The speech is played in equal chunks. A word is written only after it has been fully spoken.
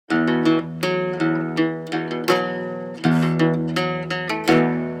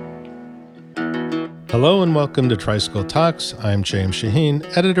Hello and welcome to Tricycle Talks. I'm James Shaheen,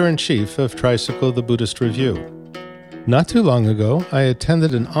 Editor-in-Chief of Tricycle the Buddhist Review. Not too long ago, I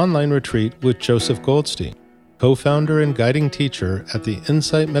attended an online retreat with Joseph Goldstein, co-founder and guiding teacher at the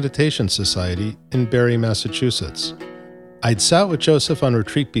Insight Meditation Society in Barre, Massachusetts. I'd sat with Joseph on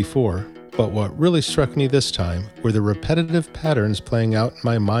retreat before, but what really struck me this time were the repetitive patterns playing out in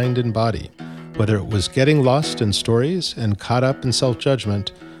my mind and body, whether it was getting lost in stories and caught up in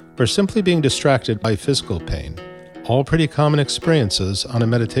self-judgment, or simply being distracted by physical pain, all pretty common experiences on a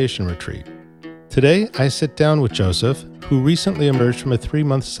meditation retreat. Today, I sit down with Joseph, who recently emerged from a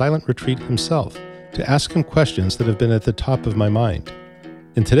 3-month silent retreat himself, to ask him questions that have been at the top of my mind.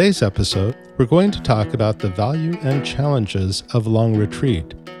 In today's episode, we're going to talk about the value and challenges of long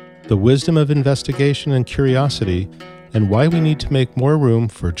retreat, the wisdom of investigation and curiosity, and why we need to make more room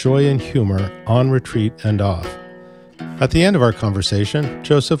for joy and humor on retreat and off. At the end of our conversation,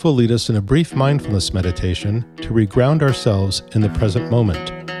 Joseph will lead us in a brief mindfulness meditation to reground ourselves in the present moment.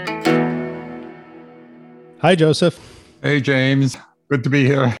 Hi, Joseph. Hey, James. Good to be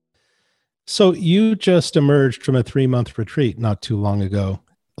here. So you just emerged from a 3-month retreat not too long ago.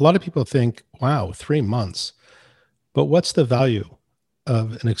 A lot of people think, wow, 3 months. But what's the value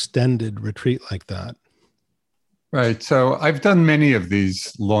of an extended retreat like that? Right. So I've done many of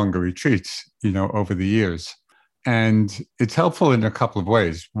these longer retreats, over the years. And it's helpful in a couple of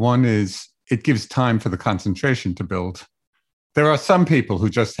ways. One is it gives time for the concentration to build. There are some people who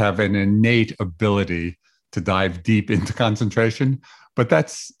just have an innate ability to dive deep into concentration, but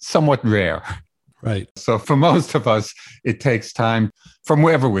that's somewhat rare. Right. So for most of us, it takes time from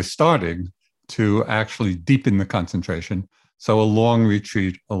wherever we're starting to actually deepen the concentration. So a long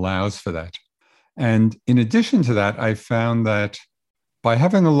retreat allows for that. And in addition to that, I found that by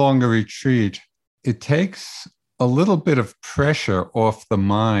having a longer retreat, it takes a little bit of pressure off the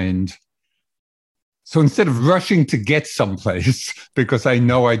mind. So instead of rushing to get someplace, because I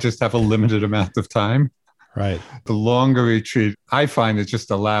know I just have a limited amount of time, right, the longer retreat, I find it just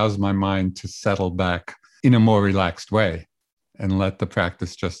allows my mind to settle back in a more relaxed way and let the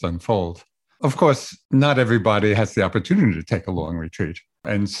practice just unfold. Of course, not everybody has the opportunity to take a long retreat.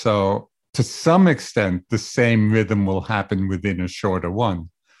 And so to some extent, the same rhythm will happen within a shorter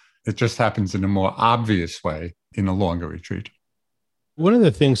one. It just happens in a more obvious way in a longer retreat. One of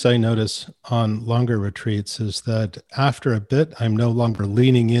the things I notice on longer retreats is that after a bit, I'm no longer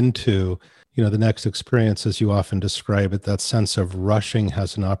leaning into, the next experience, as you often describe it. That sense of rushing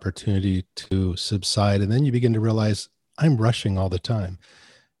has an opportunity to subside. And then you begin to realize I'm rushing all the time.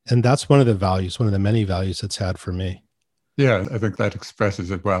 And that's one of the values, one of the many values it's had for me. Yeah, I think that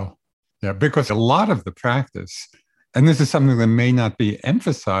expresses it well. Yeah, because a lot of the practice, and this is something that may not be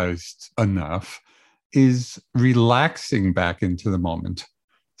emphasized enough, is relaxing back into the moment.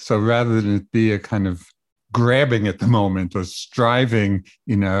 So rather than it be a kind of grabbing at the moment or striving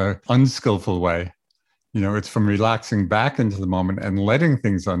in an unskillful way, it's from relaxing back into the moment and letting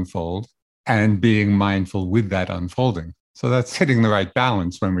things unfold and being mindful with that unfolding. So that's hitting the right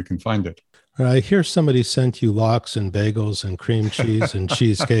balance when we can find it. I hear somebody sent you lox and bagels and cream cheese and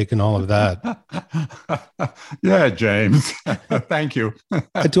cheesecake and all of that. Yeah, James. Thank you.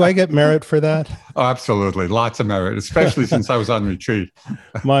 Do I get merit for that? Oh, absolutely. Lots of merit, especially since I was on retreat.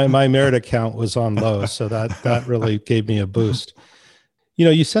 My merit account was on low, so that really gave me a boost.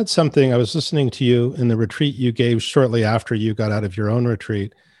 You said something, I was listening to you in the retreat you gave shortly after you got out of your own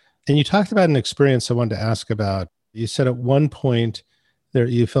retreat, and you talked about an experience I wanted to ask about. You said at one point, there,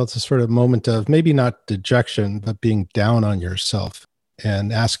 you felt a sort of moment of maybe not dejection, but being down on yourself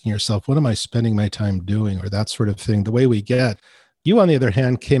and asking yourself, what am I spending my time doing? Or that sort of thing, the way we get. You, on the other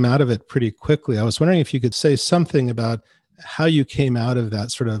hand, came out of it pretty quickly. I was wondering if you could say something about how you came out of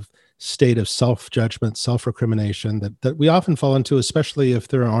that sort of state of self-judgment, self-recrimination that we often fall into, especially if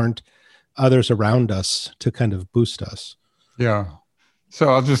there aren't others around us to kind of boost us. Yeah. So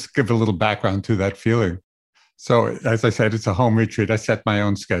I'll just give a little background to that feeling. So as I said, it's a home retreat. I set my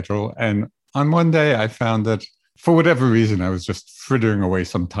own schedule. And on one day, I found that for whatever reason, I was just frittering away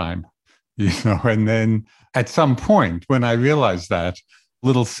some time, and then at some point when I realized that,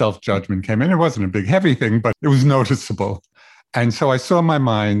 little self-judgment came in. It wasn't a big, heavy thing, but it was noticeable. And so I saw my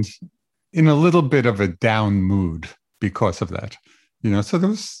mind in a little bit of a down mood because of that, so there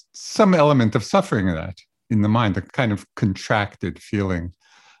was some element of suffering in that in the mind, a kind of contracted feeling.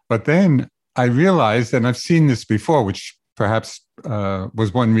 But then I realized, and I've seen this before, which perhaps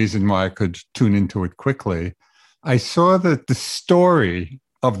was one reason why I could tune into it quickly. I saw that the story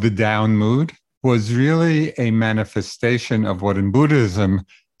of the down mood was really a manifestation of what in Buddhism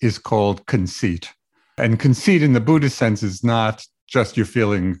is called conceit. And conceit in the Buddhist sense is not just you're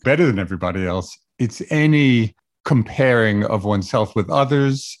feeling better than everybody else. it's any comparing of oneself with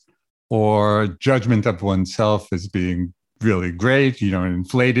others or judgment of oneself as being really great, an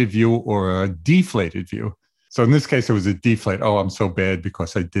inflated view or a deflated view. So in this case, it was a deflate. Oh, I'm so bad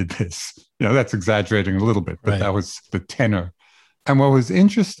because I did this. That's exaggerating a little bit, but That was the tenor. And what was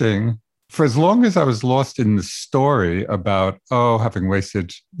interesting, for as long as I was lost in the story about, having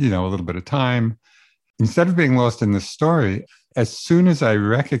wasted, a little bit of time, instead of being lost in the story, as soon as I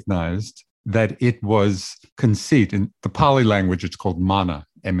recognized that it was conceit, in the Pali language, it's called mana,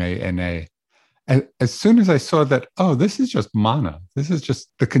 M-A-N-A. As soon as I saw that, this is just mana, this is just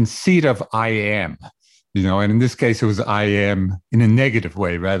the conceit of I am, and in this case, it was I am in a negative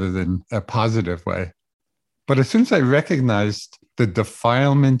way rather than a positive way. But as soon as I recognized the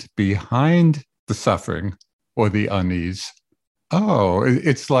defilement behind the suffering or the unease,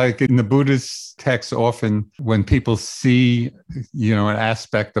 it's like in the Buddhist texts, often when people see, an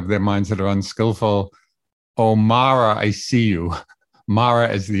aspect of their minds that are unskillful, Mara, I see you. Mara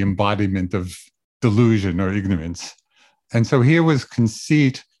as the embodiment of delusion or ignorance. And so here was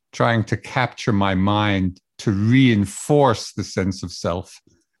conceit trying to capture my mind to reinforce the sense of self.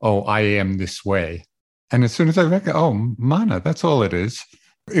 I am this way. And as soon as I recognize, mana, that's all it is.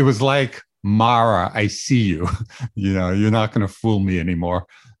 It was like, Mara, I see you. You're not going to fool me anymore.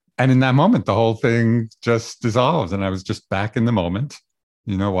 And in that moment, the whole thing just dissolved. And I was just back in the moment,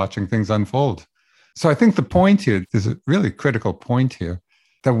 watching things unfold. So I think the point here, there's a really critical point here,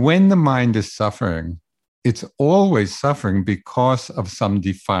 that when the mind is suffering, it's always suffering because of some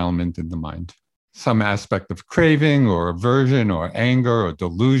defilement in the mind, some aspect of craving or aversion or anger or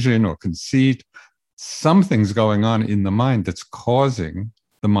delusion or conceit. Something's going on in the mind that's causing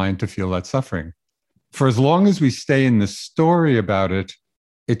the mind to feel that suffering. For as long as we stay in the story about it,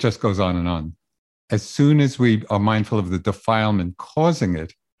 it just goes on and on. As soon as we are mindful of the defilement causing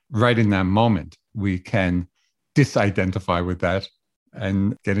it, right in that moment, we can disidentify with that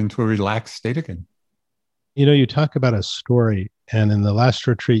and get into a relaxed state again. You talk about a story, and in the last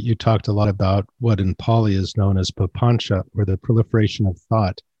retreat, you talked a lot about what in Pali is known as papancha, or the proliferation of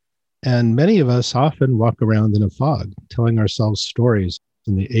thought. And many of us often walk around in a fog, telling ourselves stories.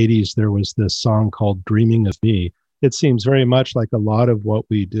 In the 80s, there was this song called Dreaming of Me. It seems very much like a lot of what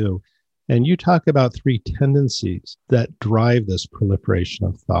we do. And you talk about three tendencies that drive this proliferation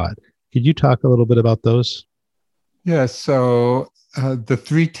of thought. Could you talk a little bit about those? Yeah, so the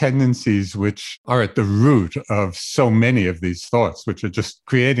three tendencies which are at the root of so many of these thoughts, which are just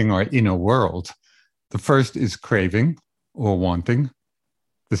creating our inner world. The first is craving or wanting.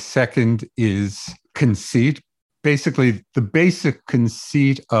 The second is conceit, basically the basic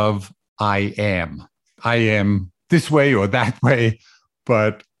conceit of I am. I am this way or that way,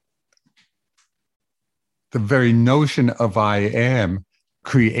 but the very notion of I am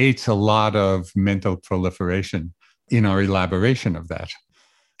creates a lot of mental proliferation in our elaboration of that.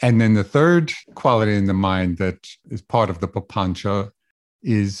 And then the third quality in the mind that is part of the papancha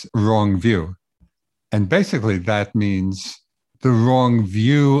is wrong view. And basically that means the wrong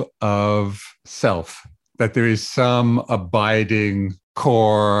view of self, that there is some abiding,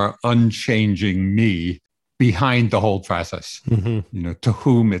 core, unchanging me behind the whole process, to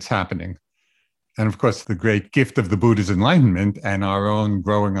whom it's happening. And of course, the great gift of the Buddha's enlightenment and our own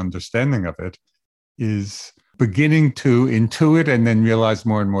growing understanding of it is beginning to intuit and then realize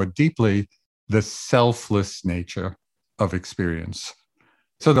more and more deeply the selfless nature of experience.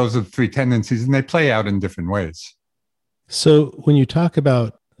 So those are the three tendencies, and they play out in different ways. So when you talk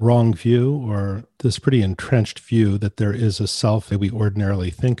about wrong view, or this pretty entrenched view that there is a self that we ordinarily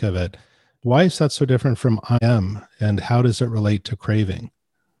think of it, why is that so different from I am, and how does it relate to craving?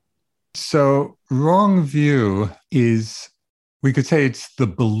 So wrong view is, we could say it's the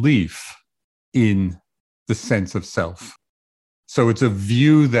belief in the sense of self. So it's a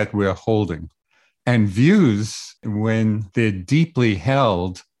view that we're holding. And views, when they're deeply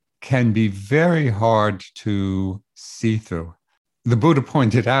held, can be very hard to see through. The Buddha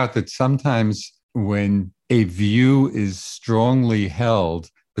pointed out that sometimes when a view is strongly held,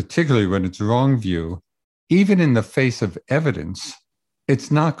 particularly when it's wrong view, even in the face of evidence,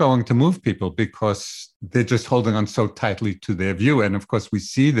 it's not going to move people because they're just holding on so tightly to their view. And of course, we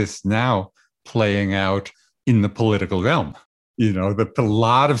see this now playing out in the political realm. A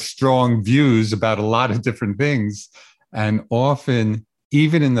lot of strong views about a lot of different things. And often,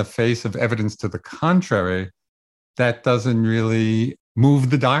 even in the face of evidence to the contrary, that doesn't really move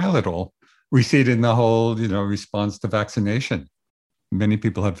the dial at all. We see it in the whole, response to vaccination. Many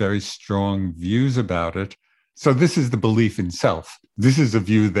people have very strong views about it. So this is the belief in self. This is a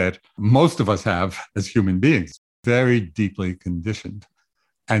view that most of us have as human beings, very deeply conditioned.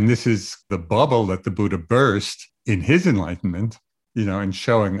 And this is the bubble that the Buddha burst in his enlightenment, and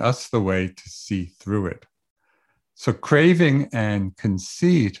showing us the way to see through it. So craving and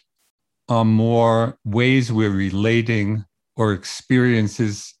conceit are more ways we're relating or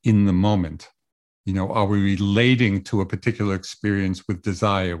experiences in the moment. Are we relating to a particular experience with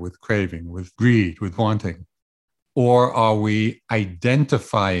desire, with craving, with greed, with wanting? Or are we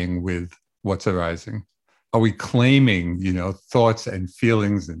identifying with what's arising? Are we claiming, thoughts and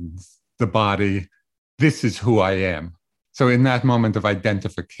feelings and the body? This is who I am. So in that moment of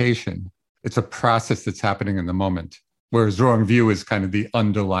identification, it's a process that's happening in the moment, whereas wrong view is kind of the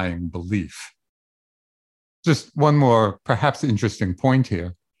underlying belief. Just one more perhaps interesting point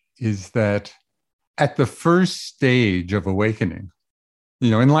here is that at the first stage of awakening,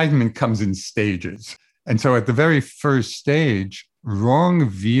 enlightenment comes in stages. And so at the very first stage, wrong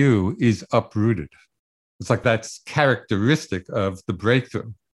view is uprooted. It's like that's characteristic of the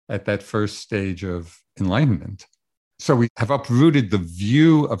breakthrough at that first stage of enlightenment. So we have uprooted the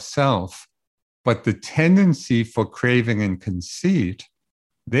view of self, but the tendency for craving and conceit,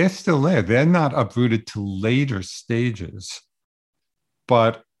 they're still there. They're not uprooted to later stages.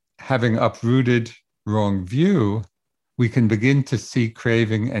 But having uprooted wrong view, we can begin to see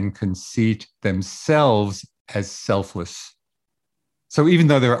craving and conceit themselves as selfless. So even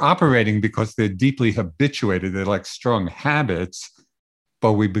though they're operating because they're deeply habituated, they're like strong habits,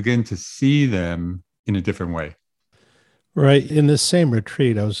 but we begin to see them in a different way. Right. In this same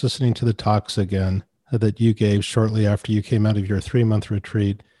retreat, I was listening to the talks again that you gave shortly after you came out of your 3-month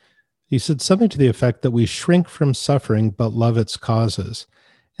retreat. You said something to the effect that we shrink from suffering, but love its causes.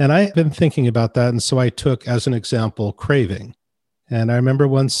 And I've been thinking about that. And so I took as an example, craving. And I remember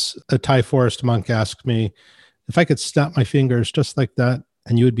once a Thai forest monk asked me, if I could snap my fingers just like that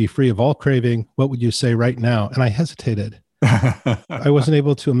and you would be free of all craving, what would you say right now? And I hesitated. I wasn't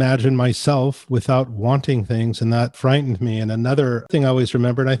able to imagine myself without wanting things, and that frightened me. And another thing I always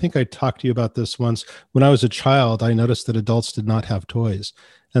remember, and I think I talked to you about this once, when I was a child, I noticed that adults did not have toys.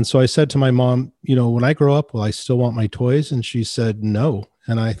 And so I said to my mom, when I grow up, will I still want my toys? And she said, no.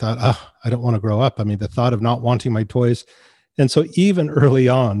 And I thought, I don't want to grow up. I mean, the thought of not wanting my toys. And so even early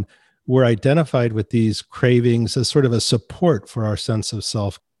on, we're identified with these cravings as sort of a support for our sense of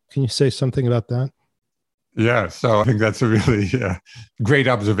self. Can you say something about that? Yeah, so I think that's a really great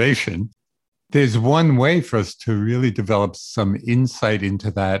observation. There's one way for us to really develop some insight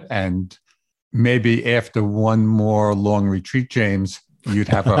into that. And maybe after one more long retreat, James, you'd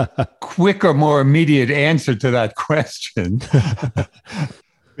have a quicker, more immediate answer to that question.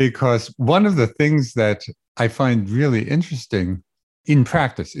 Because one of the things that I find really interesting in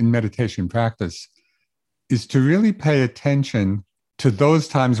practice, in meditation practice, is to really pay attention to those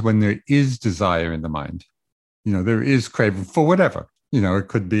times when there is desire in the mind. There is craving for whatever. It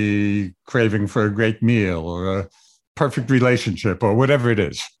could be craving for a great meal or a perfect relationship or whatever it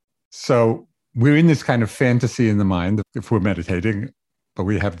is. So we're in this kind of fantasy in the mind if we're meditating, but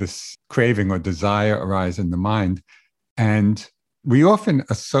we have this craving or desire arise in the mind. And we often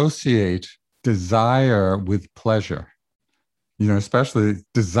associate desire with pleasure, especially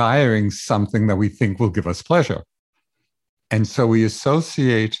desiring something that we think will give us pleasure. And so we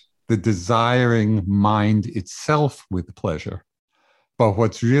associate the desiring mind itself with pleasure. But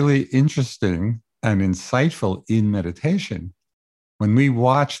what's really interesting and insightful in meditation, when we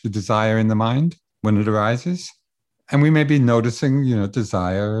watch the desire in the mind, when it arises, and we may be noticing,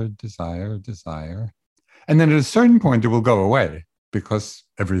 desire. And then at a certain point, it will go away because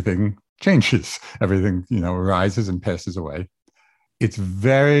everything changes. Everything, arises and passes away. It's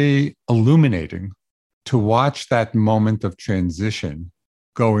very illuminating to watch that moment of transition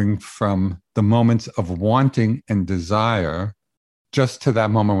going from the moments of wanting and desire just to that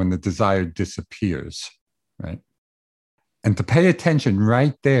moment when the desire disappears, right? And to pay attention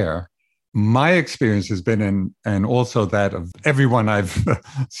right there, my experience has been, and also that of everyone I've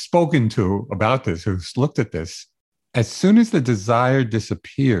spoken to about this, who's looked at this, as soon as the desire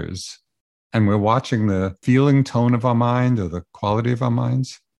disappears and we're watching the feeling tone of our mind or the quality of our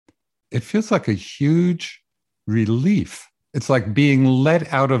minds, it feels like a huge relief. It's like being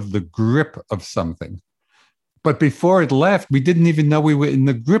let out of the grip of something. But before it left, we didn't even know we were in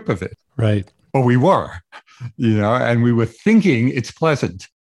the grip of it. Right. But we were, and we were thinking it's pleasant.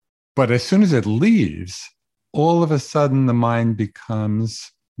 But as soon as it leaves, all of a sudden the mind becomes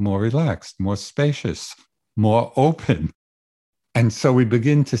more relaxed, more spacious, more open. And so we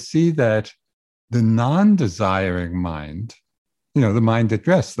begin to see that the non-desiring mind, the mind at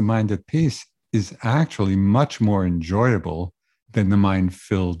rest, the mind at peace, is actually much more enjoyable than the mind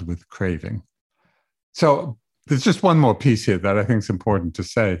filled with craving. So There's just one more piece here that I think is important to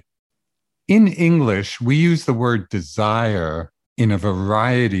say. In English, we use the word desire in a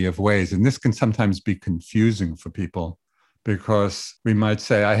variety of ways, and this can sometimes be confusing for people because we might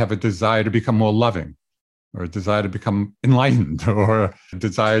say, I have a desire to become more loving, or a desire to become enlightened, or a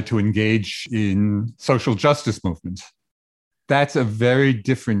desire to engage in social justice movements. That's a very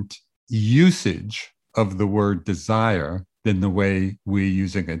different usage of the word desire than the way we're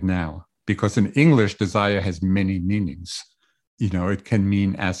using it now. Because in English, desire has many meanings. It can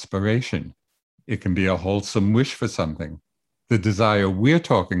mean aspiration. It can be a wholesome wish for something. The desire we're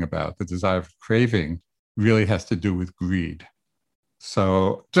talking about, the desire of craving, really has to do with greed.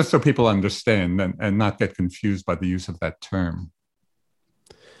 So just so people understand and not get confused by the use of that term.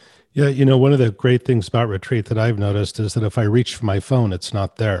 Yeah, one of the great things about retreat that I've noticed is that if I reach for my phone, it's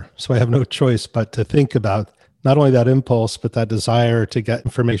not there. So I have no choice but to think about not only that impulse, but that desire to get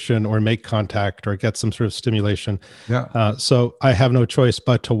information or make contact or get some sort of stimulation. Yeah. So I have no choice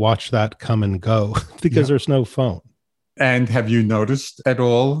but to watch that come and go because there's no phone. And have you noticed at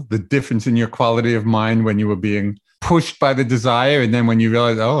all the difference in your quality of mind when you were being pushed by the desire, and then when you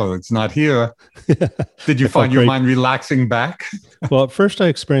realize, oh, it's not here, did you find your mind relaxing back? Well, at first I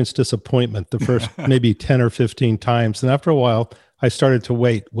experienced disappointment the first maybe 10 or 15 times. And after a while, I started to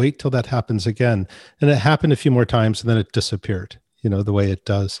wait till that happens again. And it happened a few more times and then it disappeared, the way it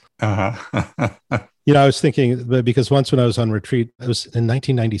does. Uh-huh. I was thinking, because once when I was on retreat, it was in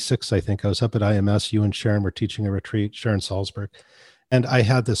 1996, I think. I was up at IMS. You and Sharon were teaching a retreat, Sharon Salzberg. And I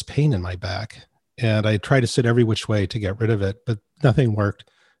had this pain in my back. And I tried to sit every which way to get rid of it, but nothing worked.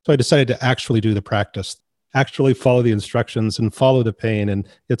 So I decided to actually do the practice, actually follow the instructions and follow the pain. And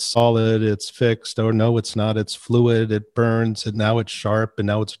it's solid, it's fixed, or no, it's not. It's fluid, it burns, and now it's sharp, and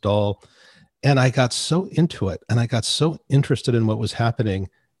now it's dull. And I got so into it, and I got so interested in what was happening.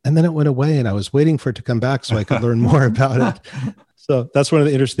 And then it went away, and I was waiting for it to come back so I could learn more about it. So that's one of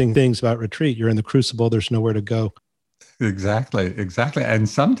the interesting things about retreat. You're in the crucible, there's nowhere to go. Exactly. And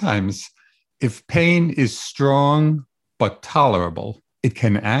sometimes if pain is strong but tolerable, it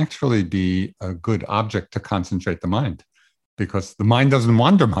can actually be a good object to concentrate the mind, because the mind doesn't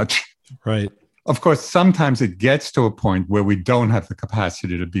wander much. Right. Of course, sometimes it gets to a point where we don't have the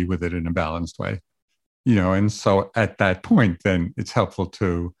capacity to be with it in a balanced way. And so at that point, then it's helpful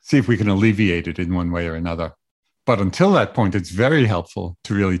to see if we can alleviate it in one way or another. But until that point, it's very helpful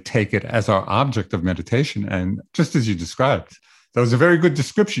to really take it as our object of meditation. And just as you described, that was a very good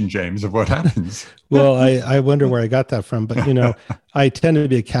description, James, of what happens. Well, I wonder where I got that from. But, I tend to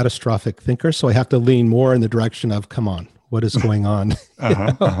be a catastrophic thinker. So I have to lean more in the direction of, come on, what is going on?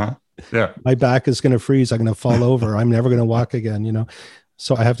 Yeah. My back is going to freeze. I'm going to fall over. I'm never going to walk again,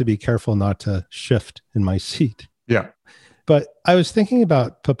 So I have to be careful not to shift in my seat. Yeah. But I was thinking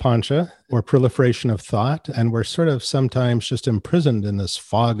about papancha, or proliferation of thought, and we're sort of sometimes just imprisoned in this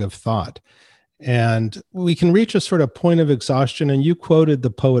fog of thought. And we can reach a sort of point of exhaustion. And you quoted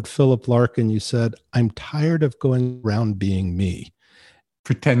the poet Philip Larkin. You said, I'm tired of going around being me.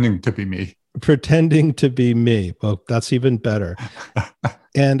 Pretending to be me. Pretending to be me. Well, that's even better.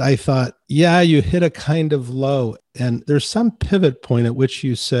 And I thought, yeah, you hit a kind of low. And there's some pivot point at which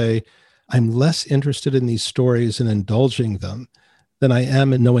you say, I'm less interested in these stories and indulging them than I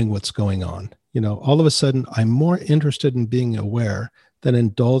am in knowing what's going on. All of a sudden, I'm more interested in being aware than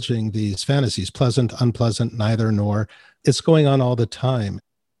indulging these fantasies, pleasant, unpleasant, neither nor. It's going on all the time.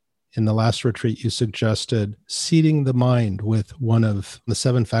 In the last retreat, you suggested seeding the mind with one of the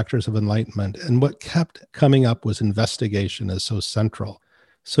 7 factors of enlightenment. And what kept coming up was investigation as so central.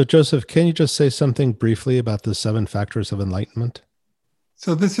 So Joseph, can you just say something briefly about the 7 factors of enlightenment?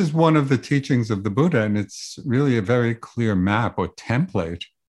 So this is one of the teachings of the Buddha, and it's really a very clear map or template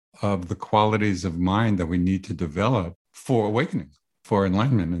of the qualities of mind that we need to develop for awakening, for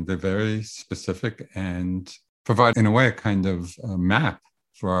enlightenment. And they're very specific and provide, in a way, a kind of map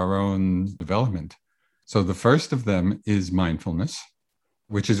for our own development. So the first of them is mindfulness,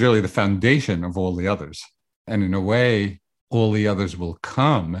 which is really the foundation of all the others. And in a way, all the others will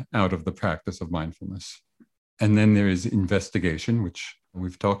come out of the practice of mindfulness. And then there is investigation, which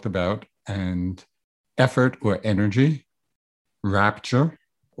we've talked about, and effort or energy, rapture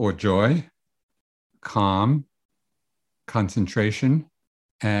or joy, calm, concentration,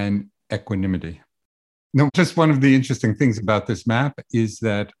 and equanimity. Now, just one of the interesting things about this map is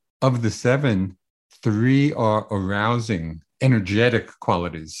that of the 7, 3 are arousing, energetic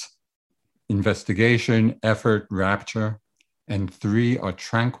qualities: investigation, effort, rapture, and 3 are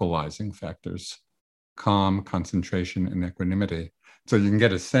tranquilizing factors: calm, concentration, and equanimity. So you can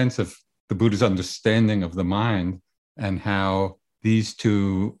get a sense of the Buddha's understanding of the mind and how these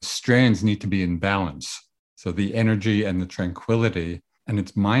 2 strands need to be in balance. So the energy and the tranquility, and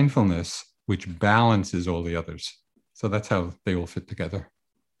it's mindfulness, which balances all the others. So that's how they all fit together.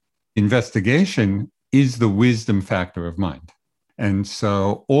 Investigation is the wisdom factor of mind. And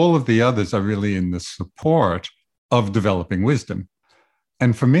so all of the others are really in the support of developing wisdom.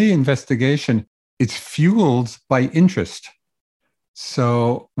 And for me, investigation, it's fueled by interest.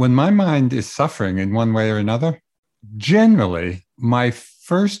 So when my mind is suffering in one way or another, generally, my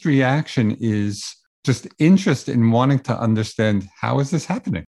first reaction is just interest in wanting to understand, how is this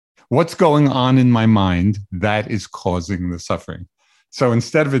happening? What's going on in my mind that is causing the suffering? So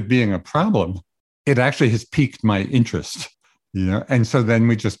instead of it being a problem, it actually has piqued my interest. And so then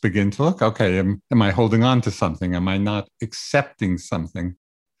we just begin to look, okay, am I holding on to something? Am I not accepting something?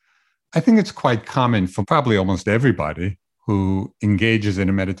 I think it's quite common for probably almost everybody who engages in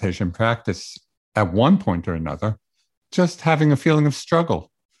a meditation practice at one point or another, just having a feeling of struggle.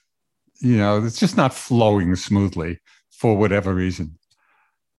 It's just not flowing smoothly for whatever reason.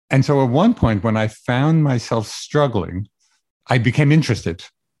 And so at one point when I found myself struggling, I became interested.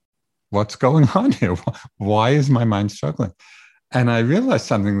 What's going on here? Why is my mind struggling? And I realized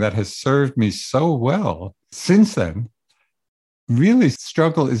something that has served me so well since then. Really,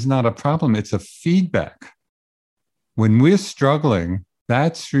 struggle is not a problem. It's a feedback. When we're struggling,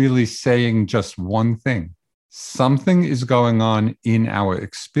 that's really saying just one thing. Something is going on in our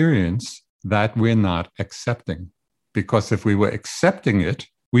experience that we're not accepting. Because if we were accepting it,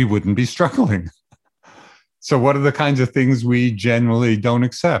 we wouldn't be struggling. So what are the kinds of things we generally don't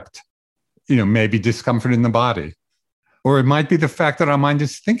accept? Maybe discomfort in the body. Or it might be the fact that our mind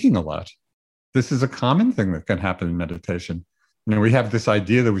is thinking a lot. This is a common thing that can happen in meditation. We have this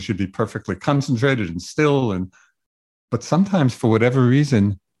idea that we should be perfectly concentrated and still, but sometimes for whatever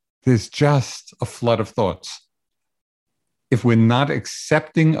reason, there's just a flood of thoughts. If we're not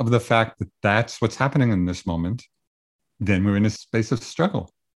accepting of the fact that that's what's happening in this moment, then we're in a space of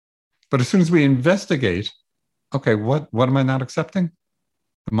struggle. But as soon as we investigate, okay, what am I not accepting?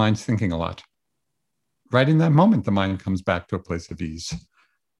 The mind's thinking a lot. Right in that moment, the mind comes back to a place of ease.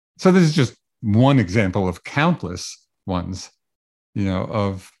 So this is just one example of countless ones,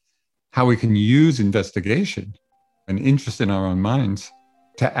 of how we can use investigation and interest in our own minds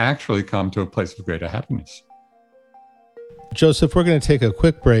to actually come to a place of greater happiness. Joseph, we're going to take a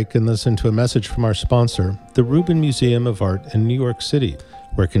quick break and listen to a message from our sponsor, the Rubin Museum of Art in New York City,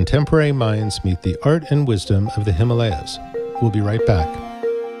 where contemporary minds meet the art and wisdom of the Himalayas. We'll be right back.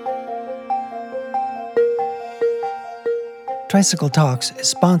 Tricycle Talks is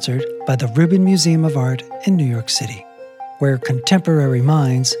sponsored by the Rubin Museum of Art in New York City, where contemporary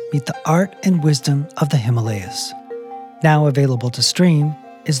minds meet the art and wisdom of the Himalayas. Now available to stream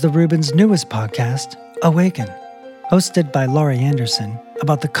is the Rubin's newest podcast, Awaken, hosted by Laurie Anderson,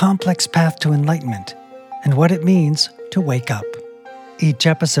 about the complex path to enlightenment and what it means to wake up. Each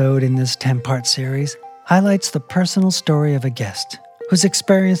episode in this 10-part series highlights the personal story of a guest who's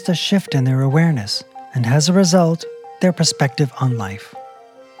experienced a shift in their awareness and, as a result, their perspective on life.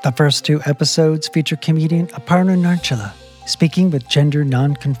 The first 2 episodes feature comedian Aparna Nancherla speaking with gender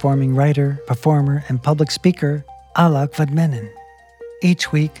non-conforming writer, performer, and public speaker Alak Vadmenin.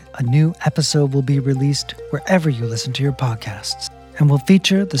 Each week, a new episode will be released wherever you listen to your podcasts and will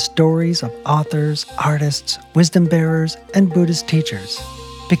feature the stories of authors, artists, wisdom bearers, and Buddhist teachers,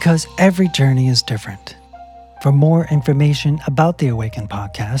 because every journey is different. For more information about the Awaken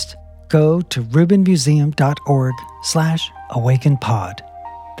podcast, go to rubinmuseum.org/awakenpod.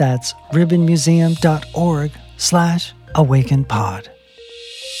 That's rubinmuseum.org/awakenpod.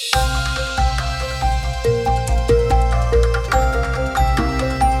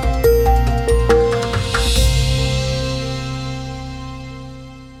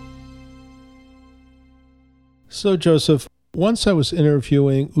 So, Joseph, once I was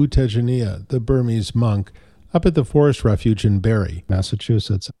interviewing U Tejaniya, the Burmese monk, up at the forest refuge in Barre,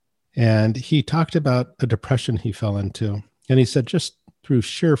 Massachusetts. And he talked about a depression he fell into. And he said just through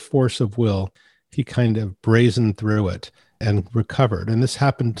sheer force of will, he kind of brazened through it and recovered. And this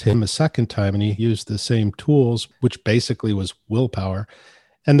happened to him a second time, and he used the same tools, which basically was willpower.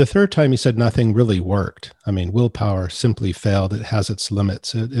 And the third time, he said nothing really worked. I mean, willpower simply failed. It has its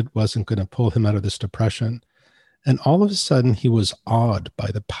limits. It wasn't going to pull him out of this depression. And all of a sudden, he was awed by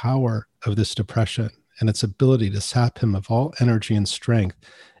the power of this depression and its ability to sap him of all energy and strength.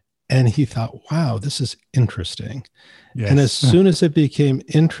 And he thought, wow, this is interesting. Yes. And as soon as it became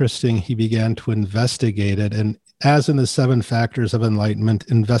interesting, he began to investigate it. And as in the 7 factors of enlightenment,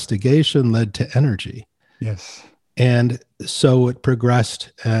 investigation led to energy. Yes. And so it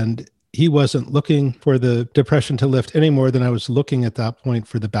progressed. And he wasn't looking for the depression to lift any more than I was looking at that point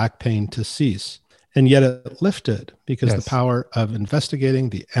for the back pain to cease. And yet it lifted because Yes. the power of investigating,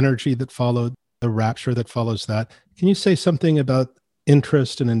 the energy that followed, the rapture that follows that. Can you say something about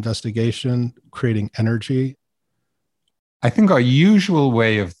interest and investigation creating energy? I think our usual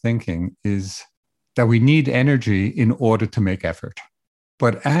way of thinking is that we need energy in order to make effort.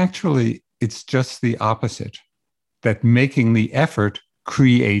 But actually, it's just the opposite, that making the effort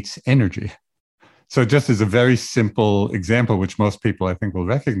creates energy. So just as a very simple example, which most people I think will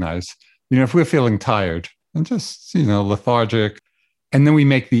recognize, if we're feeling tired and just, lethargic, and then we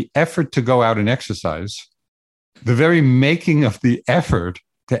make the effort to go out and exercise, the very making of the effort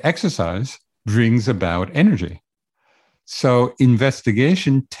to exercise brings about energy. So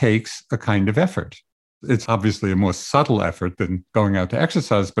investigation takes a kind of effort. It's obviously a more subtle effort than going out to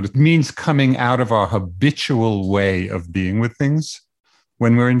exercise, but it means coming out of our habitual way of being with things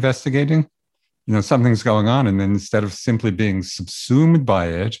when we're investigating. Something's going on, and then instead of simply being subsumed by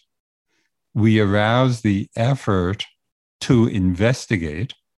it, we arouse the effort to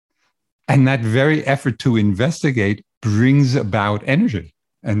investigate. And that very effort to investigate brings about energy.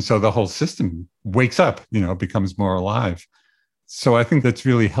 And so the whole system wakes up, becomes more alive. So I think that's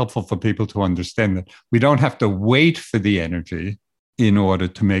really helpful for people to understand that we don't have to wait for the energy in order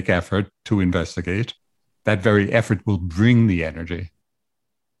to make effort to investigate. That very effort will bring the energy.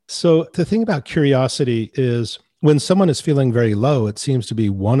 So the thing about curiosity is when someone is feeling very low, it seems to be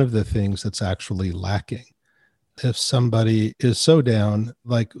one of the things that's actually lacking. If somebody is so down,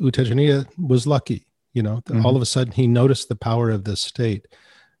 like U Tejaniya was lucky, all of a sudden he noticed the power of this state.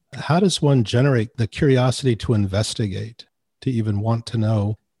 How does one generate the curiosity to investigate, to even want to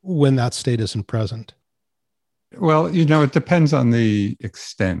know when that state isn't present? Well, it depends on the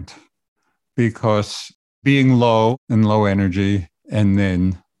extent, because being low and low energy and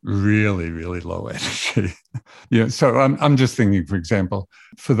then really, really low energy. So I'm just thinking, for example,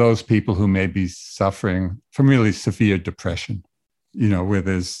 for those people who may be suffering from really severe depression, where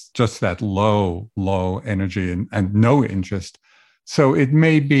there's just that low energy and no interest. So it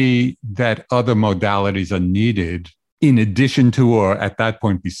may be that other modalities are needed in addition to, or at that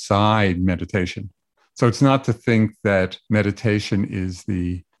point beside meditation. So it's not to think that meditation is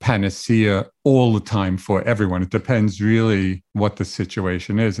the panacea all the time for everyone. It depends really what the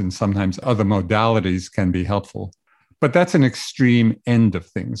situation is. And sometimes other modalities can be helpful. But that's an extreme end of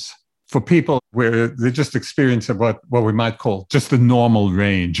things. For people where they just experience what we might call just the normal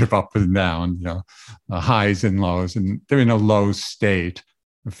range of up and down, highs and lows, and they're in a low state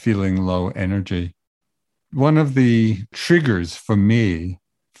of feeling low energy. One of the triggers for me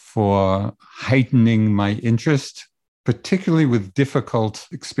for heightening my interest, particularly with difficult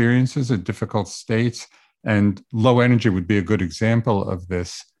experiences or difficult states, and low energy would be a good example of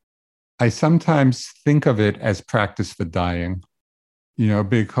this. I sometimes think of it as practice for dying,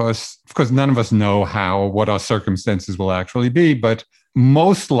 because of course none of us know what our circumstances will actually be, but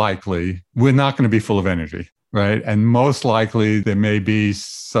most likely we're not going to be full of energy, right? And most likely there may be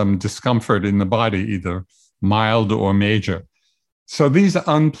some discomfort in the body, either mild or major. So these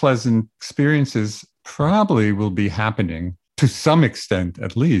unpleasant experiences probably will be happening to some extent,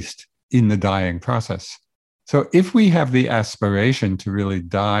 at least, in the dying process. So if we have the aspiration to really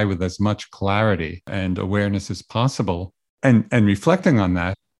die with as much clarity and awareness as possible, and reflecting on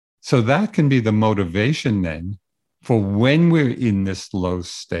that, so that can be the motivation then for when we're in this low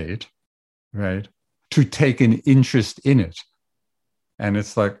state, right, to take an interest in it. And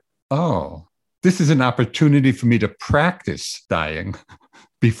it's like, oh, this is an opportunity for me to practice dying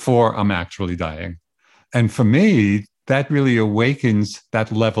before I'm actually dying. And for me, that really awakens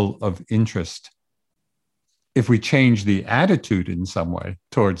that level of interest. If we change the attitude in some way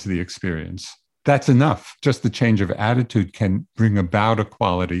towards the experience, that's enough. Just the change of attitude can bring about a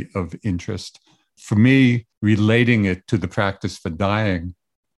quality of interest. For me, relating it to the practice for dying,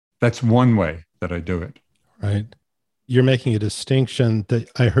 that's one way that I do it. Right. You're making a distinction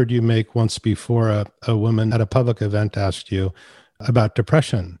that I heard you make once before. A woman at a public event asked you about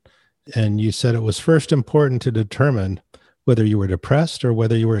depression. And you said it was first important to determine whether you were depressed or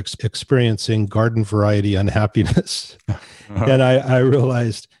whether you were experiencing garden variety unhappiness. And I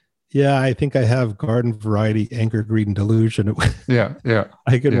realized, I think I have garden variety anger, greed, and delusion. Yeah.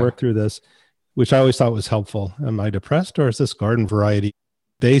 I could work through this, which I always thought was helpful. Am I depressed, or is this garden variety?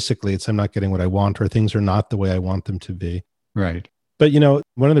 Basically, it's I'm not getting what I want, or things are not the way I want them to be. Right. But,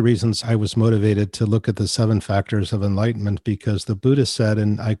 one of the reasons I was motivated to look at the 7 factors of enlightenment, because the Buddha said,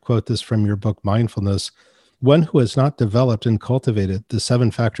 and I quote this from your book, Mindfulness, one who has not developed and cultivated the 7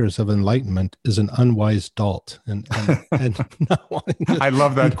 factors of enlightenment is an unwise dolt. And not wanting to, I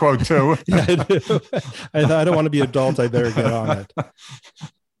love that quote too. Yeah, I do. I don't want to be a dolt. I better get on it.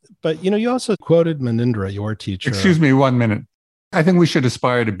 But, you also quoted Munindra, your teacher. Excuse me 1 minute. I think we should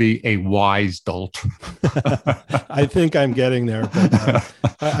aspire to be a wise dolt. I think I'm getting there, but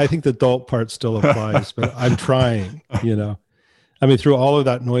I think the dolt part still applies, but I'm trying, I mean, through all of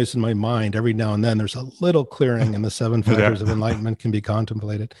that noise in my mind, every now and then there's a little clearing and the 7 factors of enlightenment can be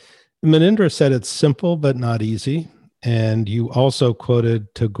contemplated. Munindra said it's simple, but not easy. And you also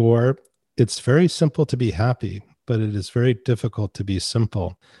quoted Tagore, it's very simple to be happy, but it is very difficult to be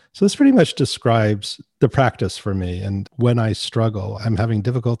simple. So this pretty much describes the practice for me. And when I struggle, I'm having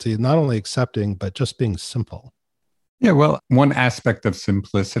difficulty not only accepting, but just being simple. Yeah, well, one aspect of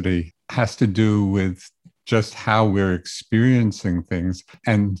simplicity has to do with just how we're experiencing things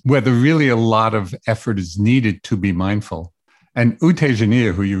and whether really a lot of effort is needed to be mindful. And U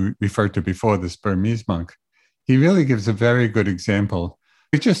Tejaniya, who you referred to before, this Burmese monk, he really gives a very good example.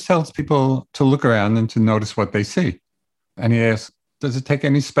 He just tells people to look around and to notice what they see. And he asks, does it take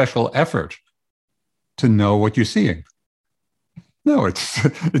any special effort to know what you're seeing? No,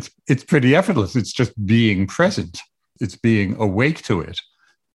 it's pretty effortless. It's just being present. It's being awake to it.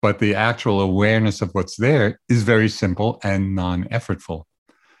 But the actual awareness of what's there is very simple and non-effortful.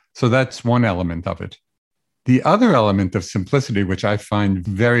 So that's one element of it. The other element of simplicity, which I find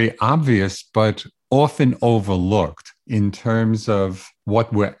very obvious, but often overlooked in terms of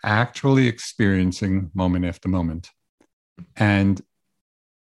what we're actually experiencing moment after moment. And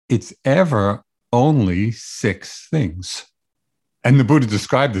it's ever only 6 things. And the Buddha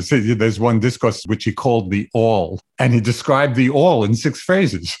described this. There's one discourse which he called the all, and he described the all in 6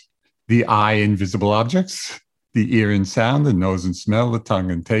 phrases. The eye in visible objects, the ear in sound, the nose in smell, the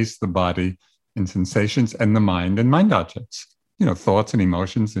tongue in taste, the body in sensations, and the mind in mind objects. Thoughts and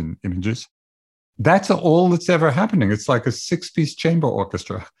emotions and images. That's all that's ever happening. It's like a 6-piece chamber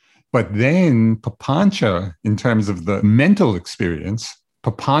orchestra. But then Papancha, in terms of the mental experience,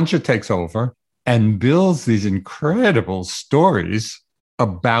 Papancha takes over and builds these incredible stories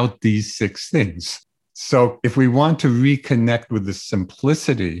about these 6 things. So if we want to reconnect with the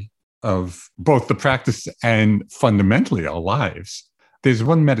simplicity of both the practice and fundamentally our lives, there's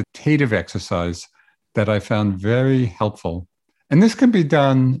one meditative exercise that I found very helpful. And this can be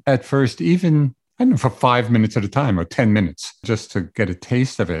done at first, even, for 5 minutes at a time or 10 minutes, just to get a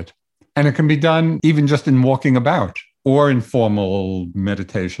taste of it. And it can be done even just in walking about or in formal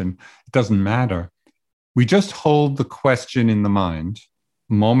meditation. It doesn't matter. We just hold the question in the mind,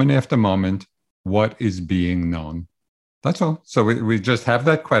 moment after moment, what is being known? That's all. So we just have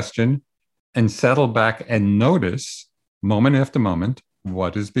that question and settle back and notice, moment after moment,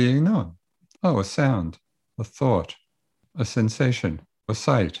 what is being known? Oh, a sound, a thought, a sensation, a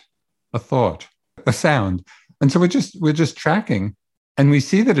sight, a thought, a sound. And so we're just tracking. And we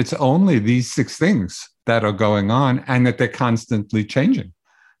see that it's only these 6 things that are going on and that they're constantly changing.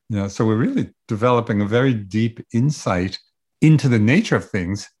 So we're really developing a very deep insight into the nature of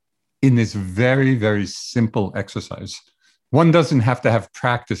things in this very, very simple exercise. One doesn't have to have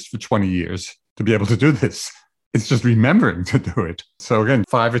practiced for 20 years to be able to do this. It's just remembering to do it. So again,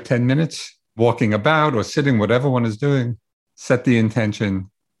 5 or 10 minutes, walking about or sitting, whatever one is doing, set the intention,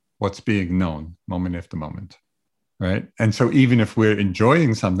 what's being known, moment after moment. Right? And so even if we're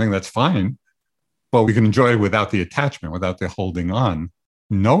enjoying something, that's fine, but we can enjoy it without the attachment, without the holding on,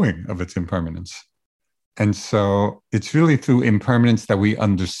 knowing of its impermanence. And so it's really through impermanence that we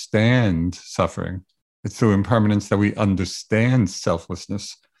understand suffering. It's through impermanence that we understand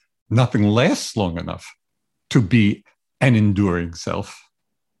selflessness. Nothing lasts long enough to be an enduring self.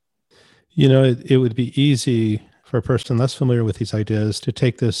 It would be easy for a person less familiar with these ideas to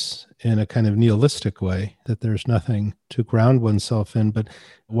take this in a kind of nihilistic way, that there's nothing to ground oneself in. But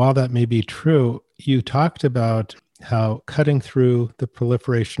while that may be true, you talked about how cutting through the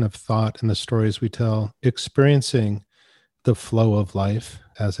proliferation of thought and the stories we tell, experiencing the flow of life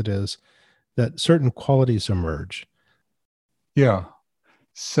as it is, that certain qualities emerge. Yeah.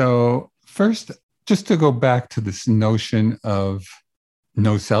 So first, just to go back to this notion of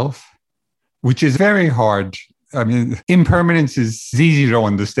no self, which is very hard. I mean, impermanence is easy to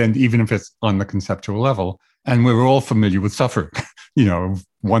understand, even if it's on the conceptual level. And we're all familiar with suffering,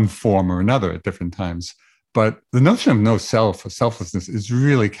 one form or another at different times. But the notion of no self or selflessness is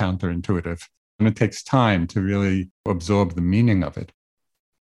really counterintuitive. And it takes time to really absorb the meaning of it.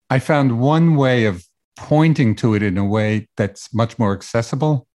 I found one way of pointing to it in a way that's much more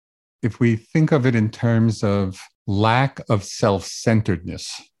accessible. If we think of it in terms of lack of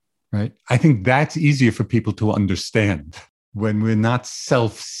self-centeredness, right? I think that's easier for people to understand when we're not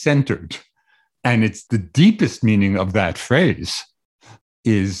self-centered. And it's the deepest meaning of that phrase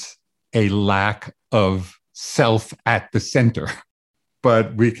is a lack of self at the center.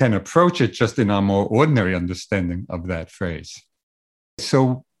 but we can approach it just in our more ordinary understanding of that phrase.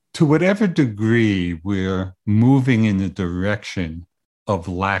 So to whatever degree we're moving in the direction of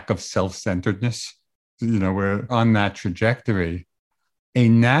lack of self-centeredness, we're on that trajectory, a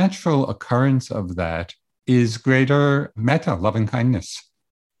natural occurrence of that is greater metta, loving kindness,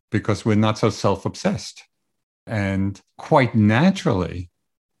 because we're not so self-obsessed. And quite naturally,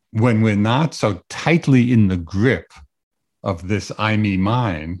 when we're not so tightly in the grip of this I, me,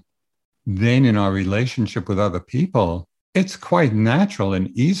 mine, then in our relationship with other people, it's quite natural and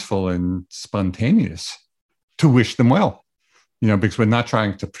easeful and spontaneous to wish them well, because we're not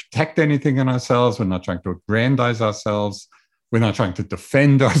trying to protect anything in ourselves. We're not trying to aggrandize ourselves. We're not trying to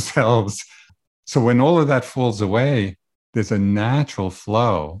defend ourselves. So when all of that falls away, there's a natural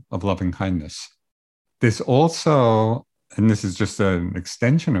flow of loving kindness. There's also, and this is just an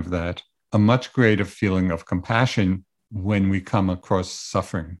extension of that, a much greater feeling of compassion when we come across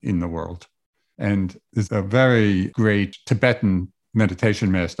suffering in the world. And there's a very great Tibetan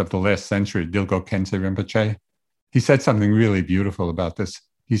meditation master of the last century, Dilgo Khyentse Rinpoche. He said something really beautiful about this.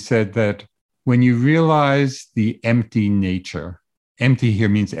 He said that when you realize the empty nature, empty here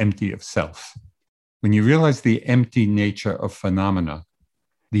means empty of self. When you realize the empty nature of phenomena,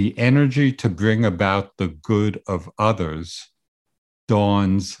 the energy to bring about the good of others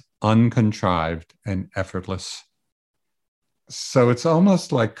dawns uncontrived and effortless. So it's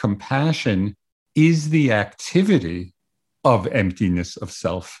almost like compassion is the activity of emptiness of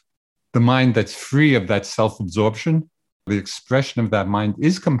self. The mind that's free of that self-absorption, the expression of that mind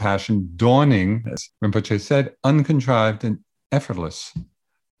is compassion, dawning, as Rinpoche said, uncontrived and effortless.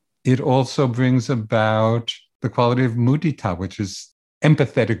 It also brings about the quality of mudita, which is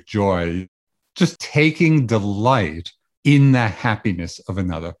empathetic joy, just taking delight in the happiness of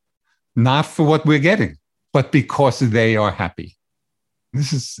another, not for what we're getting, but because they are happy.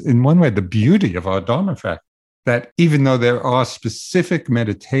 This is, in one way, the beauty of our Dharma practice, that even though there are specific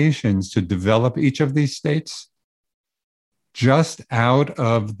meditations to develop each of these states, just out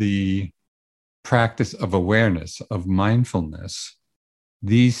of the practice of awareness, of mindfulness,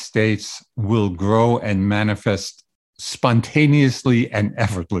 these states will grow and manifest spontaneously and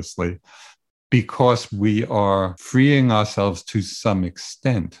effortlessly because we are freeing ourselves to some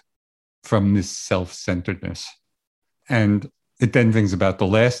extent from this self-centeredness. And it then brings about the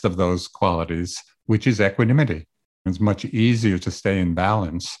last of those qualities, which is equanimity. It's much easier to stay in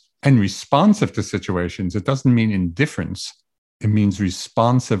balance and responsive to situations. It doesn't mean indifference. It means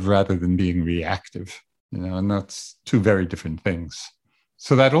responsive rather than being reactive, and that's two very different things.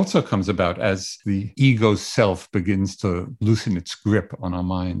 So that also comes about as the ego self begins to loosen its grip on our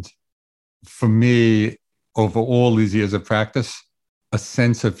mind. For me, over all these years of practice, a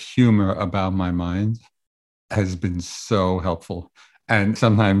sense of humor about my mind has been so helpful. And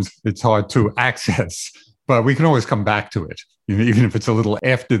sometimes it's hard to access, but we can always come back to it, even if it's a little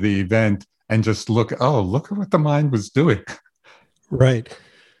after the event, and just look at what the mind was doing. Right.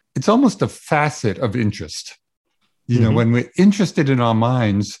 It's almost a facet of interest. When we're interested in our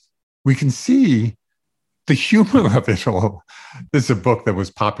minds, we can see the humor of it all. There's a book that was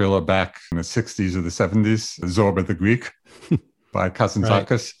popular back in the 60s or the 70s, Zorba the Greek, by Kazantzakis.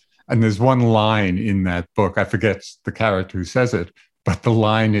 Right. And there's one line in that book, I forget the character who says it, but the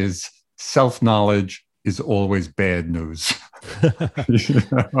line is, self-knowledge is always bad news.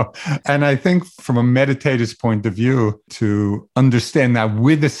 And I think from a meditator's point of view, to understand that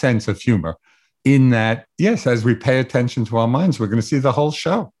with a sense of humor, in that, yes, as we pay attention to our minds, we're going to see the whole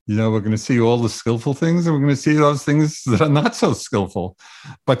show. We're going to see all the skillful things, and we're going to see those things that are not so skillful.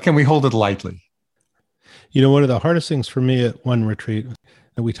 But can we hold it lightly? One of the hardest things for me at one retreat,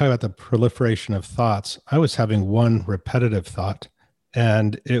 and we talk about the proliferation of thoughts, I was having one repetitive thought,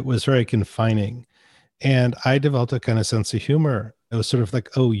 and it was very confining. And I developed a kind of sense of humor. It was sort of like,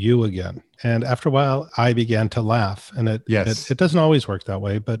 oh, you again. And after a while, I began to laugh. And it doesn't always work that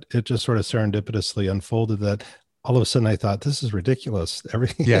way, but it just sort of serendipitously unfolded that all of a sudden I thought, this is ridiculous.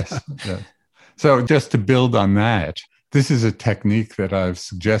 Everything. Yes. Yeah. So just to build on that, this is a technique that I've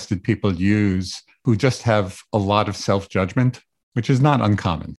suggested people use who just have a lot of self-judgment, which is not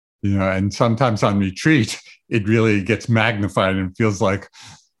uncommon. And sometimes on retreat, it really gets magnified and feels like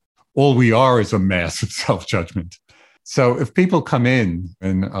all we are is a mass of self-judgment. So if people come in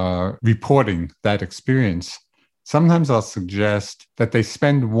and are reporting that experience, sometimes I'll suggest that they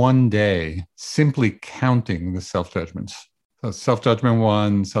spend one day simply counting the self-judgments. So self-judgment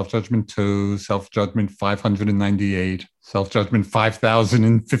 1, self-judgment 2, self-judgment 598, self-judgment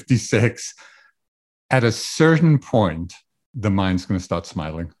 5056. At a certain point, the mind's going to start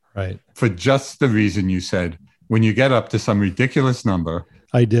smiling. Right. For just the reason you said, when you get up to some ridiculous number,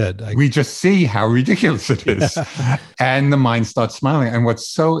 I did. We just see how ridiculous it is. Yeah. And the mind starts smiling. And what's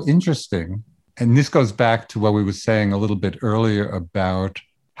so interesting, and this goes back to what we were saying a little bit earlier about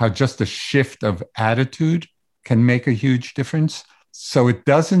how just a shift of attitude can make a huge difference. So it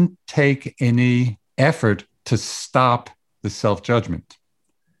doesn't take any effort to stop the self-judgment.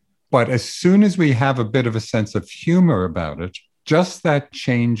 But as soon as we have a bit of a sense of humor about it, just that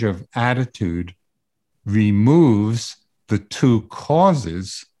change of attitude removes the two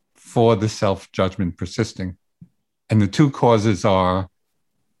causes for the self-judgment persisting. And the two causes are,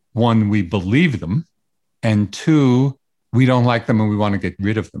 one, we believe them, and two, we don't like them and we want to get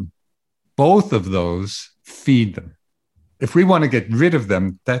rid of them. Both of those feed them. If we want to get rid of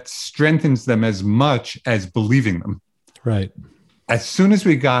them, that strengthens them as much as believing them. Right. As soon as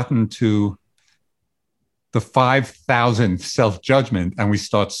we got into the 5,000th self-judgment and we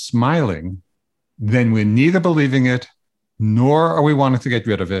start smiling, then we're neither believing it, nor are we wanting to get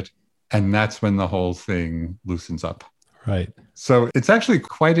rid of it. And that's when the whole thing loosens up. Right. So it's actually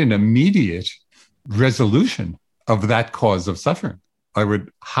quite an immediate resolution of that cause of suffering. I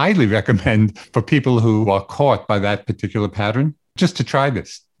would highly recommend for people who are caught by that particular pattern, just to try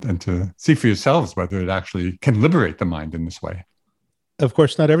this and to see for yourselves whether it actually can liberate the mind in this way. Of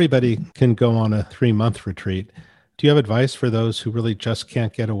course, not everybody can go on a 3-month retreat. Do you have advice for those who really just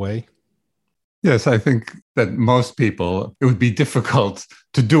can't get away? Yes, I think that most people, it would be difficult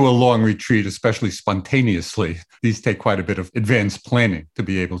to do a long retreat, especially spontaneously. These take quite a bit of advanced planning to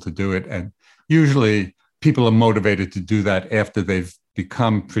be able to do it. And usually people are motivated to do that after they've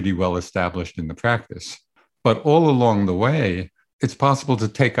become pretty well established in the practice. But all along the way, it's possible to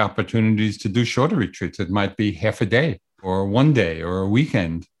take opportunities to do shorter retreats. It might be half a day or 1 day or a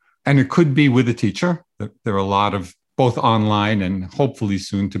weekend. And it could be with a teacher. There are a lot of both online and hopefully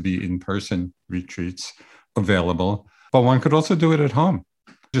soon to be in-person retreats available. But one could also do it at home.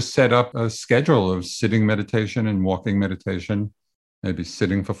 Just set up a schedule of sitting meditation and walking meditation, maybe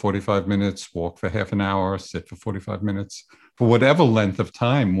sitting for 45 minutes, walk for half an hour, sit for 45 minutes. For whatever length of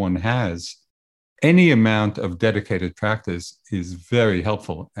time one has, any amount of dedicated practice is very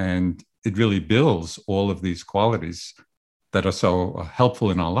helpful. And it really builds all of these qualities that are so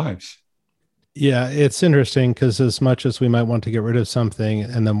helpful in our lives. Yeah, it's interesting because as much as we might want to get rid of something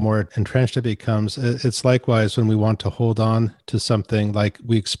and the more entrenched it becomes, it's likewise when we want to hold on to something, like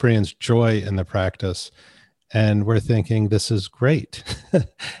we experience joy in the practice and we're thinking this is great.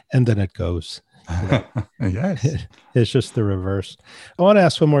 And then it goes. Yes. It's just the reverse. I want to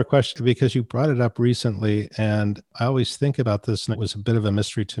ask one more question because you brought it up recently and I always think about this and it was a bit of a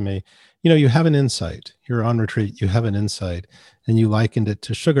mystery to me. You know, you have an insight, you're on retreat, you have an insight and you likened it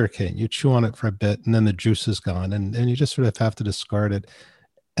to sugarcane. You chew on it for a bit and then the juice is gone and you just sort of have to discard it.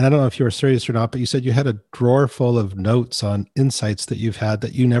 And I don't know if you were serious or not, but you said you had a drawer full of notes on insights that you've had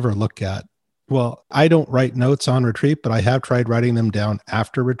that you never look at. Well, I don't write notes on retreat, but I have tried writing them down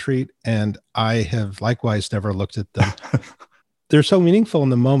after retreat, and I have likewise never looked at them. They're so meaningful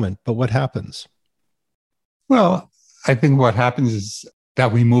in the moment, but what happens? Well, I think what happens is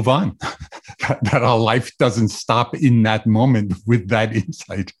that we move on, that our life doesn't stop in that moment with that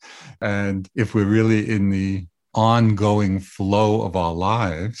insight. And if we're really in the ongoing flow of our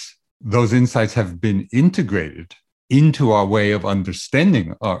lives, those insights have been integrated into our way of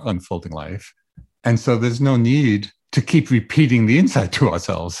understanding our unfolding life. And so there's no need to keep repeating the insight to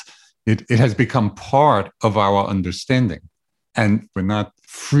ourselves. It has become part of our understanding. And we're not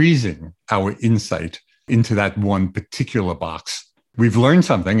freezing our insight into that one particular box. We've learned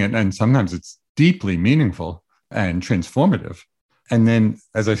something, and sometimes it's deeply meaningful and transformative. And then,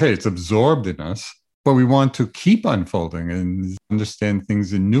 as I say, it's absorbed in us, but we want to keep unfolding and understand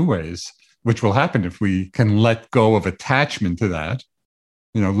things in new ways, which will happen if we can let go of attachment to that,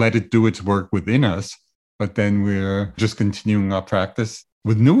 let it do its work within us, but then we're just continuing our practice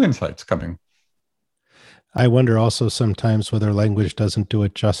with new insights coming. I wonder also sometimes whether language doesn't do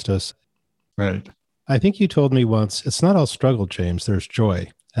it justice. Right. I think you told me once, it's not all struggle, James, there's joy.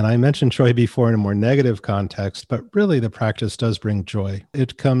 And I mentioned joy before in a more negative context, but really the practice does bring joy.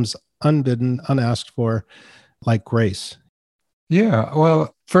 It comes unbidden, unasked for, like grace. Yeah.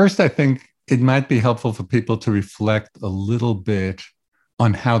 Well, first, I think it might be helpful for people to reflect a little bit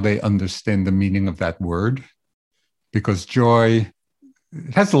on how they understand the meaning of that word, because joy,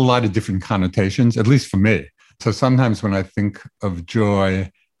 it has a lot of different connotations, at least for me. So sometimes when I think of joy,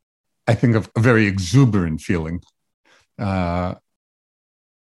 I think of a very exuberant feeling. And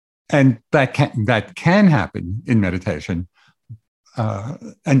that can happen in meditation.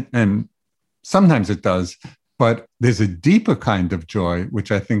 And sometimes it does, but there's a deeper kind of joy,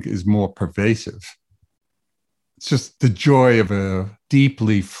 which I think is more pervasive. It's just the joy of a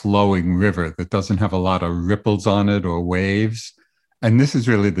deeply flowing river that doesn't have a lot of ripples on it or waves. And this is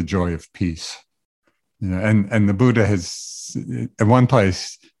really the joy of peace. And the Buddha has, at one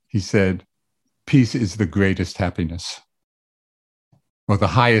place, he said, peace is the greatest happiness, or the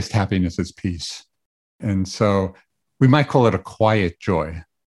highest happiness is peace. And so we might call it a quiet joy,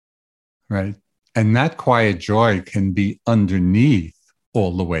 right? And that quiet joy can be underneath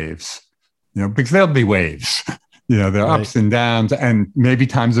all the waves, because there'll be waves. There are Right. ups and downs, and maybe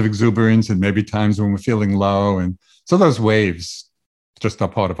times of exuberance, and maybe times when we're feeling low. And so those waves just are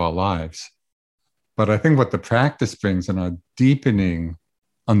part of our lives. But I think what the practice brings in our deepening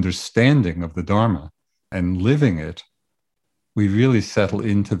understanding of the Dharma and living it, we really settle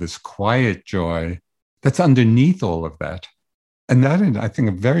into this quiet joy that's underneath all of that. And that, in, I think,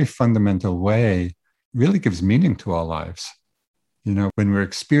 a very fundamental way, really gives meaning to our lives. When we're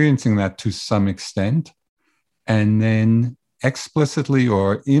experiencing that to some extent, and then explicitly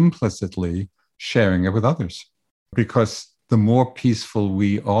or implicitly sharing it with others. Because the more peaceful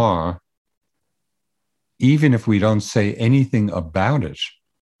we are, even if we don't say anything about it,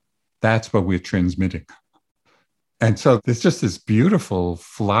 that's what we're transmitting. And so there's just this beautiful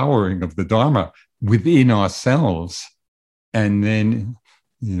flowering of the Dharma within ourselves, and then,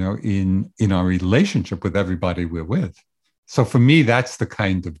 in our relationship with everybody we're with. So for me, that's the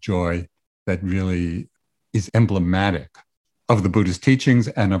kind of joy that really is emblematic of the Buddha's teachings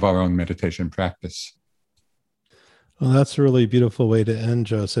and of our own meditation practice. Well, that's a really beautiful way to end,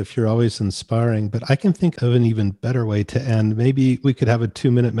 Joseph. You're always inspiring, but I can think of an even better way to end. Maybe we could have a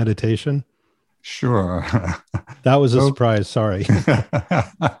 2-minute meditation. Sure. That was a surprise. Sorry.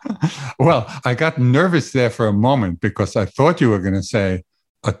 Well, I got nervous there for a moment because I thought you were going to say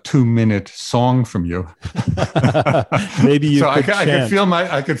a 2-minute song from you. Maybe you so could chant.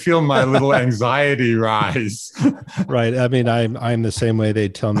 I could feel my little anxiety rise. Right. I mean, I'm the same way.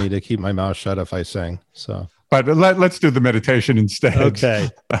 They'd tell me to keep my mouth shut if I sang. So, but let's do the meditation instead. Okay,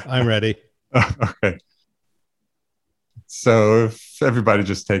 I'm ready. Okay. So if everybody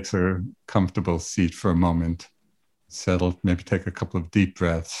just takes a comfortable seat for a moment, settle, maybe take a couple of deep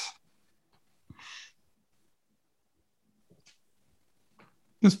breaths.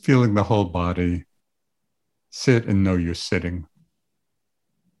 Just feeling the whole body. Sit and know you're sitting.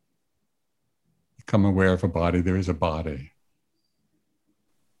 Become aware of a body. There is a body.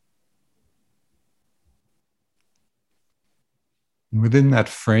 And within that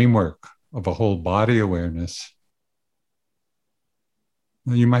framework of a whole body awareness,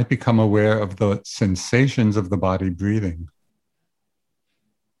 you might become aware of the sensations of the body breathing.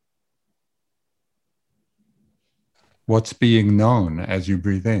 What's being known as you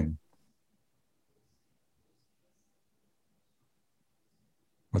breathe in?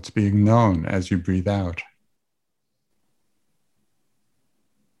 What's being known as you breathe out?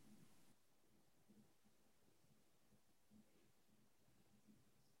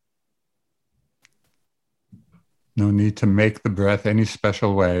 No need to make the breath any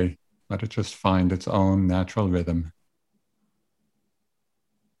special way. Let it just find its own natural rhythm.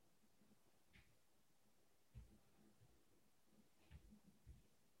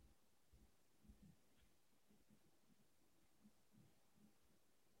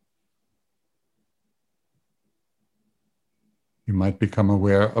 You might become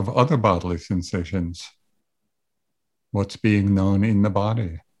aware of other bodily sensations. What's being known in the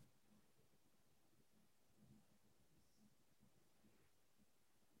body?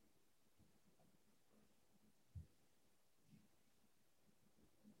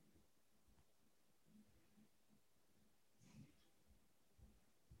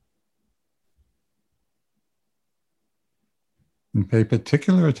 And pay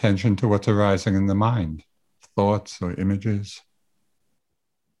particular attention to what's arising in the mind, thoughts or images.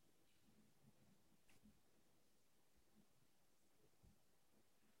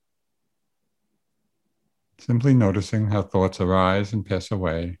 Simply noticing how thoughts arise and pass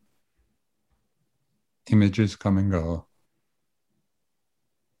away. Images come and go.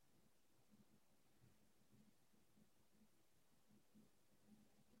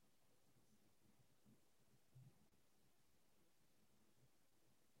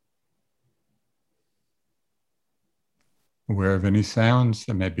 Aware of any sounds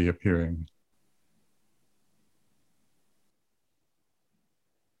that may be appearing.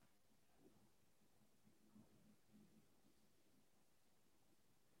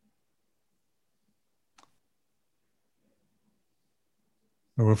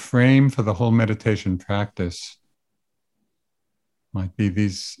 So a frame for the whole meditation practice might be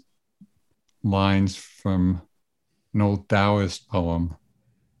these lines from an old Taoist poem.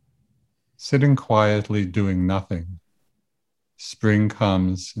 sitting quietly doing nothing. Spring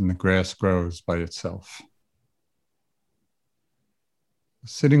comes and the grass grows by itself.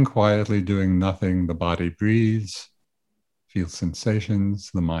 Sitting quietly doing nothing, the body breathes, feels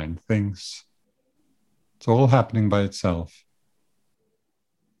sensations, the mind thinks. It's all happening by itself.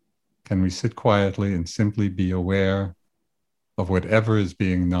 Can we sit quietly and simply be aware of whatever is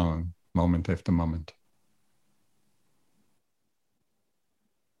being known moment after moment?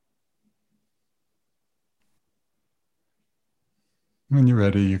 When you're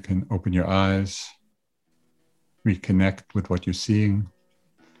ready, you can open your eyes, reconnect with what you're seeing.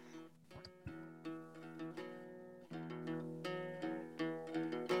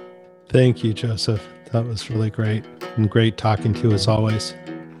 Thank you, Joseph. That was really great, and great talking to you as always.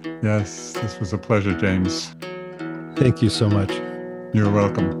 Yes, this was a pleasure, James. Thank you so much. You're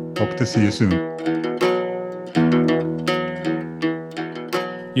welcome. Hope to see you soon.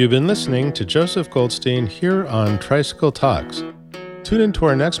 You've been listening to Joseph Goldstein here on Tricycle Talks. Tune into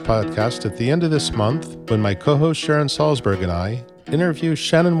our next podcast at the end of this month when my co-host Sharon Salzberg and I interview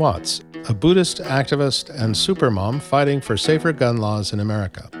Shannon Watts, a Buddhist activist and supermom fighting for safer gun laws in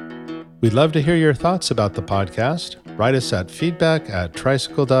America. We'd love to hear your thoughts about the podcast. Write us at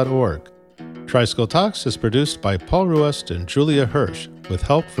feedback@tricycle.org. Tricycle Talks is produced by Paul Ruest and Julia Hirsch with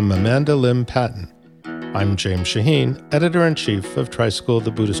help from Amanda Lim Patton. I'm James Shaheen, Editor-in-Chief of Tricycle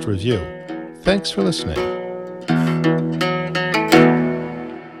the Buddhist Review. Thanks for listening.